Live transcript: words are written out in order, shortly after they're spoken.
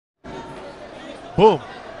Boom.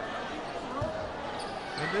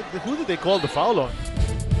 And then, who did they call the foul on?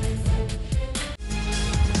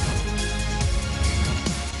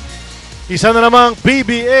 Isa na namang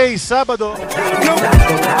PBA Sabado.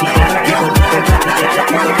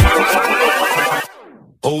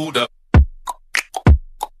 Hold up.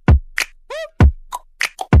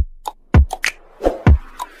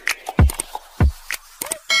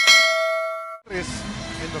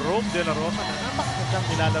 In Rome de la Rosa, napakagandang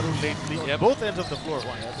nilalaro lately on both ends of the floor.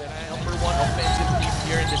 Number one offensive team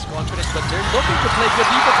here in this conference, but they're looking to play good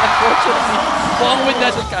defense. Unfortunately, Bong with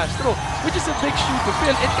Desert Castro, which is a big shoe to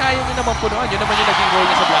fill. And kaya niya naman punuan. Yun naman yung naging role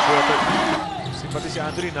niya sa Blackwater. Pati si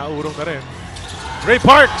Andre, naurong na rin. Ray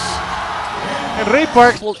Parks! And Ray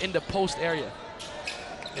Parks in the post area.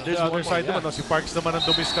 And the other side naman, si Parks naman ang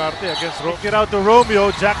dumiskarte against Romeo. Get out to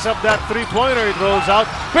Romeo, jacks up that three-pointer, it rolls out.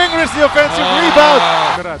 Pingriss the offensive rebound.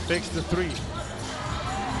 Takes the three.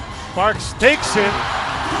 Parks takes it.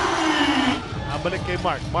 Balik kay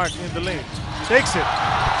Mark. Mark in the lane. Takes it.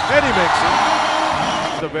 And he makes it.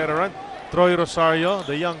 The veteran, Troy Rosario,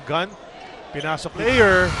 the young gun. Pinasok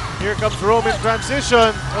player. Here comes Rome in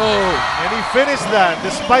transition. And he finished that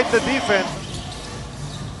despite the defense.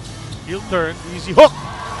 He'll turn. Easy hook.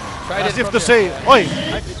 As if to say, oy,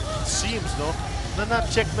 it seems, no, na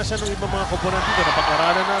na-check na siya ng ibang mga komponent dito.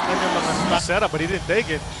 Napag-aralan na ang kanyang mga setup, but he didn't take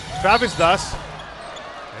it. Travis does.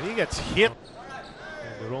 And he gets hit.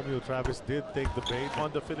 And the Romeo Travis did take the bait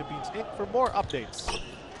on the Philippines Inc. For more updates.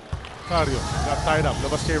 Cario got tied up.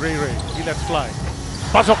 Labas kay Ray Ray. He lets fly.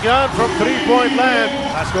 Pasok yan from three-point land.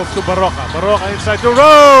 Pass goes to Barroca. Barroca inside to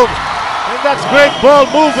Rome. And that's great ball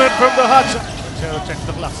movement from the Hutch. Chero checks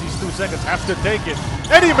the clock, sees 2 seconds, has to take it,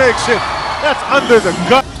 and he makes it! That's under the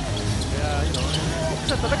gun! Yeah, you know,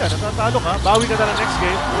 minsan talaga, natatalo ka, bawi ka na ng next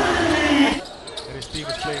game. And his team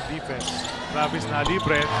is playing defense. Travis na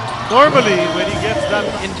libre. Normally, when he gets that...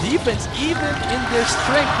 In defense, even in their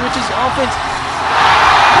strength, which is offense.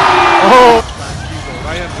 Oh!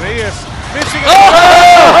 Ryan Reyes, missing it!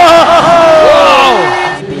 Wow!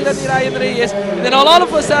 Tira ni Ryan Reyes, and then all of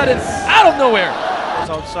a sudden, out of nowhere! It's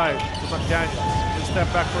outside to Mcdaniels. Step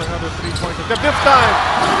back for another three-pointer. The fifth time!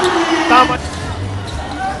 Tama!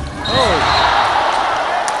 Oh!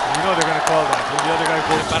 You know they're gonna call that. When the other guy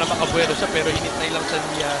goes... Para makabuelo siya, pero hinintay lang siya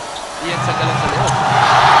ni Ian Sagalan sa loob.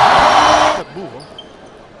 That move, huh?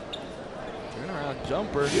 Turnaround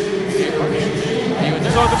jumper.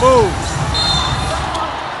 He's on the move!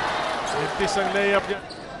 Intis ang layup niya.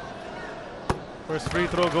 First free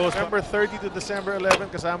throw goes December 30 to December 11.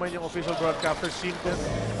 Kasama yung official broadcaster, Shinton.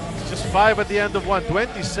 Just 5 at the end of one.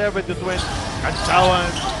 27 to 20. Kanchawan.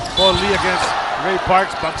 Paul Lee against Ray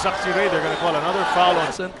Parks. Bagsak si Ray. They're going to call another foul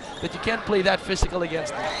on. That you can't play that physical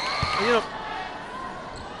against them. You know,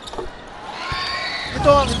 ito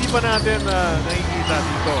ang hindi pa natin nakikita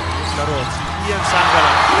dito. Yung laro. Si Ian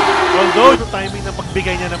Sangalan. Although yung timing ng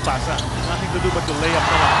pagbigay niya ng pasa. Nothing to do but to lay up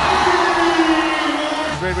na lang.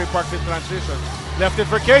 Ray Parks in transition. Left it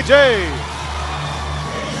for KJ.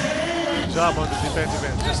 Good job on the defensive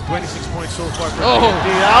end. Just 26 points so far. Oh,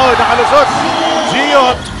 nakalusot.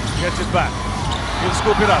 Gio gets it back. He'll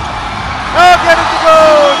scoop it up. Oh, get it to go.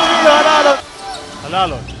 Gio Halalon.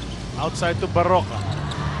 Halalon. Outside to Barroca.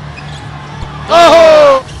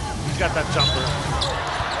 Oh! He's got that jumper.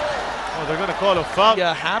 Oh, they're going to call a foul.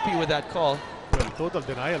 Yeah, happy with that call. Well, total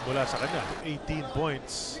denial mula sa kanya. 18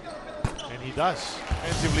 points. And he does.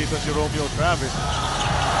 Offensively, ito si Romeo Travis.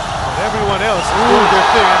 But everyone else is doing their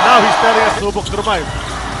thing. And now he's telling us subok Drumay.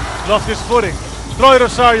 Lost his footing. Troy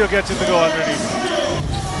Rosario gets it to go underneath.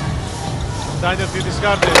 Daniel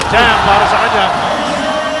Titiscarte. Jam para sa kanya.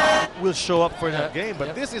 Will show up for that game.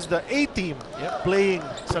 But this is the A-team playing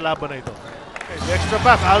sa laban na ito. Okay, the extra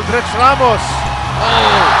pass. Aldrich Ramos.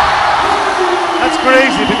 Oh! That's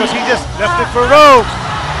crazy because he just left it for Rome.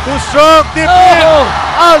 Too strong, deep in.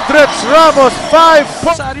 Aldrich Ramos, 5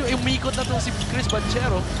 points. Rosario, umikot na itong si Chris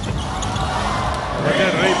Banchero. And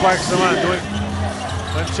then Ray Parks naman doing.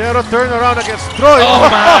 Banchero turn around against Troy. Oh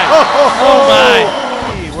my! Oh my!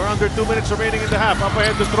 We're under 2 minutes remaining in the half. Up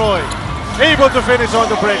ahead to Troy. Able to finish on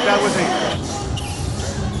the break. That was it.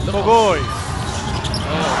 Mogoy.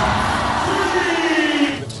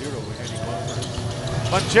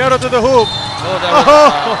 Banchero to the hoop. Oh, that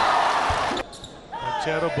was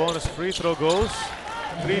Banchero bonus free throw goes.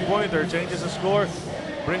 3-pointer changes the score.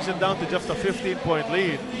 Brings it down to just a 15-point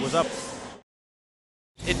lead. Was up.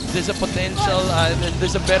 There's a potential,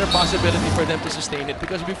 there's a better possibility for them to sustain it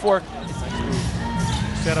because before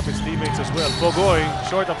set up his teammates as well. Bogoy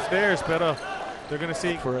short upstairs, pero they're gonna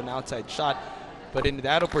see for an outside shot, but in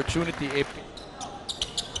that opportunity,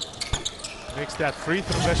 Makes that free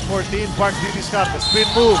throw. Mesh 14. Parks the spin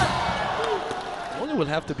move. Only will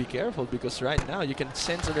have to be careful because right now you can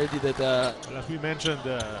sense already that Well, as we mentioned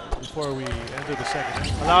before we entered the second,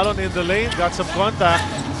 Alalon in the lane, got some contact.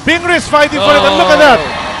 Pingris fighting for it, and look at that!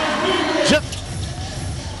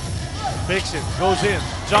 Fakes it, goes in,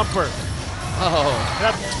 jumper.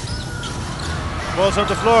 That ball's on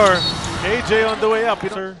the floor. KJ on the way up.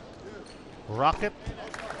 Rocket.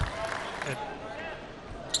 And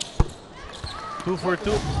 2 for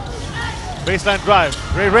 2. Baseline drive.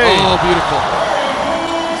 Ray. Oh, beautiful.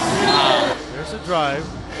 There's a drive.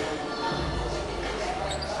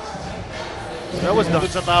 That was done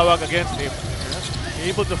sa tawag against him.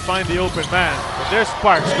 Able to find the open man. But there's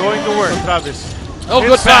Sparks going to work. Travis. Oh,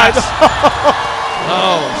 good pass.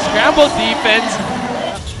 Oh, scrambled defense.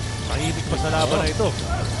 Tahimik pa sa laban na ito.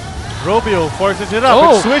 Romeo forces it up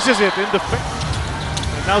and swishes it in the face.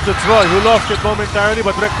 And now to Troy, who lost it momentarily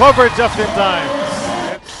but recovered just in time.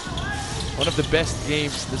 One of the best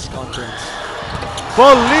games this conference.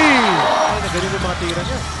 Paul Lee! Ay, nagaling yung mga tira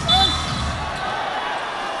niya.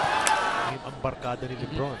 Ang barkada ni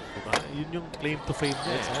Lebron, diba? Yun yung claim to fame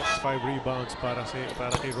niya. 5 rebounds para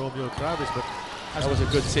kay Romeo Travis. But that was a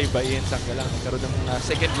good save by Ian Sanggalang. Nagkaroon ng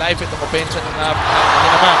second life itong opensa ng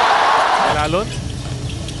naman. Lalon?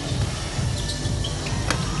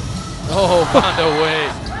 Oh, found a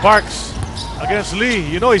way. Parks against Lee.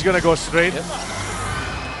 You know he's gonna go straight. Yep.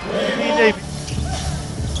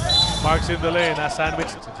 Parks in the lane,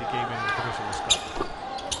 sandwich since he came in the commissioner's cup.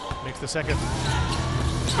 Makes the second.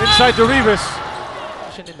 Inside to Rivas.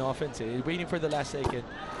 In offense, waiting for the last second.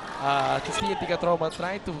 Kasi Ticatroma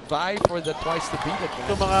trying to vie for the twice to beat it.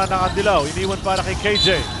 Ito mga nakadilaw, iniwan para kay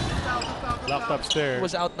KJ. Blocked upstairs.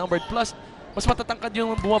 Was outnumbered. Plus, mas matatangkad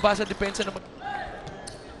yung bumaba sa depensa ng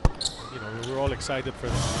you know, we were all excited for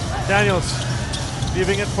this. Daniels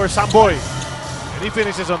leaving it for Samboy. And he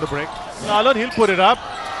finishes on the break. Alon, he'll put it up.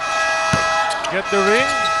 Get the ring.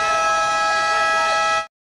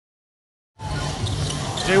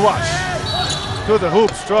 Jay Wash to the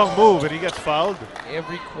hoop. Strong move, and he gets fouled.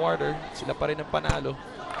 Every quarter, sila pa rin ang panalo.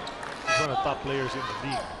 He's one of the top players in the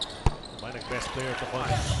league. Might the best player to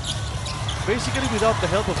find. Basically, without the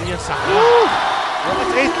help of Ian Sanggalang.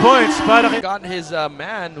 That's 8 points. Got his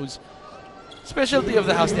man who's specialty of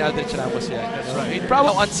the house ni Aldrich Ramos yan. Right.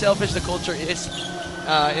 Probably how unselfish the culture is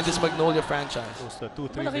in this Magnolia franchise. Those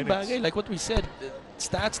 2-3 Malaking minutes. bagay, like what we said,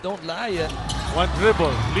 stats don't lie. One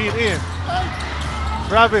dribble, lead in.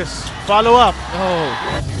 Travis, follow up.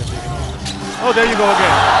 Oh, there you go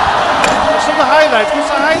again. So the highlights, because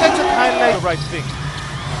the highlights and highlight the right thing.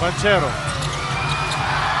 Panchero.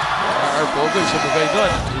 Bogoy, sumugay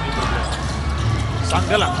doon.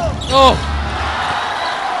 Sanggalang. Oh!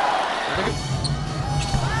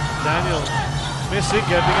 Daniel missing,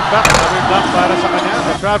 getting it back. Another block para sa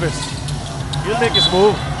kanya. Travis, he'll make his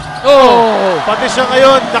move. Oh! Pati siya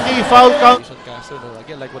ngayon, naki-foul count.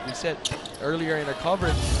 Again, like what we said earlier in our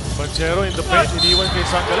coverage. Panchero in the paint, iniwan kay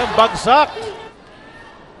Sanggalang. Bagsak!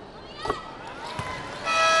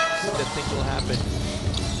 That thing will happen.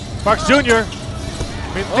 Parks Jr.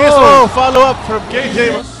 Mintis, follow up from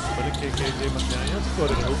KJ. Balik kay KJ Mcdaniels.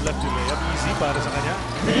 Go to the hoop, left to layup. Easy para sa kanya.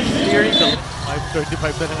 Clearing the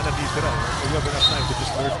 5:35 na nga natitira. So you have enough time to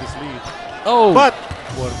just merge this lead. Oh! But,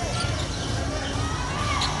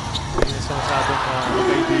 yung sinasabing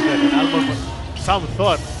magkaibigan. And Almond, some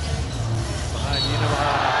thought, baka hindi na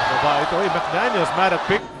makababa ito. Hey, Mcdaniels mad at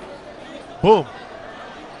pick. Boom.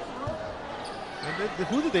 And then,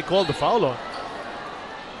 who did they call the foul on?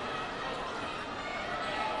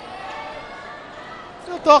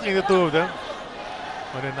 Still talking, the two of them.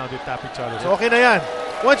 And then now they tap each other. So okay na yan.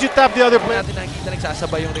 Once you tap the other player. Natin nakikita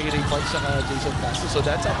nagsasabay yung Ray Parks sa Jason Castro. So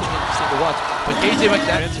that's something interesting to watch. But KJ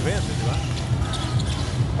Mcdaniels. Diba?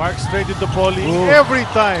 Parks straight into Paulie every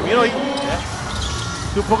time. You know,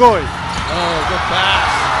 to Pugoy. Oh, good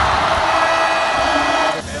pass.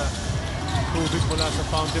 Tubig mula sa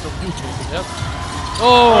fountain of youth. Yep.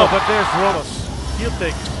 Oh, but there's Ramos. He'll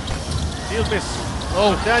take it. He'll miss.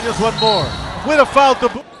 Oh, Daniels one more. With a foul to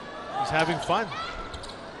boot. He's having fun.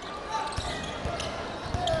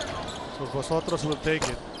 So Vosotros will take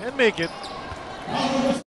it and make it.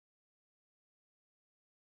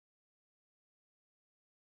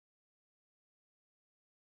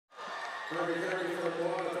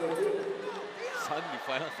 Suddenly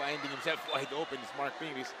finding himself wide open is MARC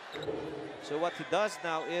PINGRIS. So what he does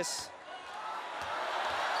now is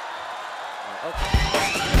MARC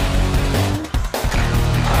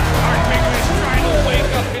PINGRIS trying to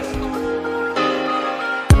wake up his